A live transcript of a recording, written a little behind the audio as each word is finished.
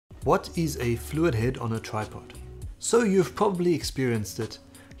What is a fluid head on a tripod? So you've probably experienced it.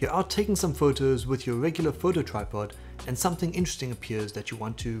 You're out taking some photos with your regular photo tripod and something interesting appears that you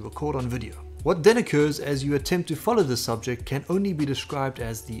want to record on video. What then occurs as you attempt to follow this subject can only be described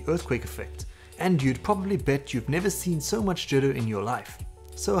as the earthquake effect, and you'd probably bet you've never seen so much jitter in your life.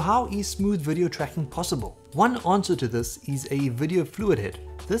 So how is smooth video tracking possible? One answer to this is a video fluid head.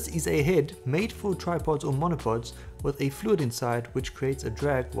 This is a head made for tripods or monopods with a fluid inside which creates a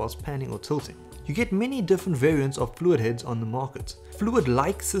drag whilst panning or tilting. You get many different variants of fluid heads on the market.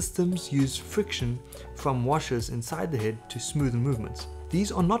 Fluid-like systems use friction from washers inside the head to smoothen movements.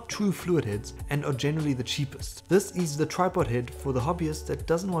 These are not true fluid heads and are generally the cheapest. This is the tripod head for the hobbyist that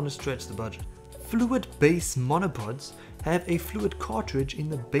doesn't want to stretch the budget. Fluid base monopods have a fluid cartridge in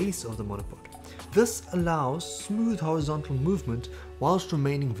the base of the monopod. This allows smooth horizontal movement whilst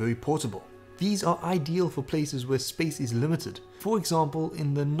remaining very portable. These are ideal for places where space is limited. For example,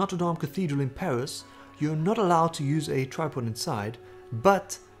 in the Notre Dame Cathedral in Paris, you're not allowed to use a tripod inside,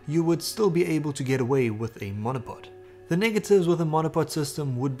 but you would still be able to get away with a monopod. The negatives with a monopod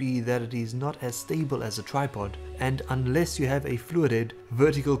system would be that it is not as stable as a tripod, and unless you have a fluid head,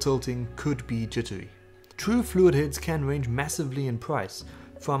 vertical tilting could be jittery. True fluid heads can range massively in price,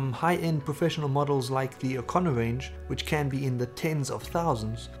 from high-end professional models like the O'Connor range, which can be in the tens of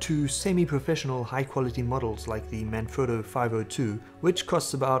thousands, to semi-professional high-quality models like the Manfrotto MVH502, which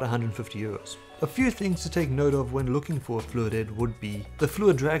costs about €150. A few things to take note of when looking for a fluid head would be the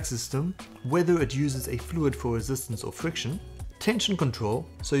fluid drag system, whether it uses a fluid for resistance or friction, tension control,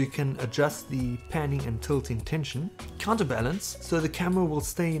 so you can adjust the panning and tilting tension, counterbalance, so the camera will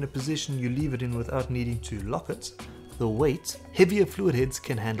stay in a position you leave it in without needing to lock it, the weight, heavier fluid heads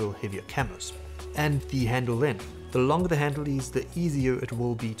can handle heavier cameras, and the handle length. The longer the handle is, the easier it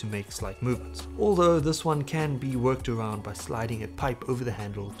will be to make slight movements, although this one can be worked around by sliding a pipe over the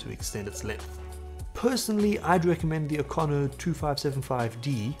handle to extend its length. Personally, I'd recommend the O'Connor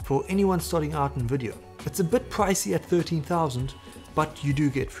 2575D for anyone starting out in video. It's a bit pricey at $13,000, but you do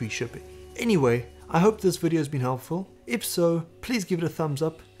get free shipping. Anyway, I hope this video has been helpful. If so, please give it a thumbs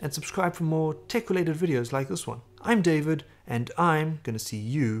up and subscribe for more tech-related videos like this one. I'm David, and I'm gonna see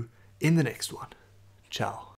you in the next one. Ciao.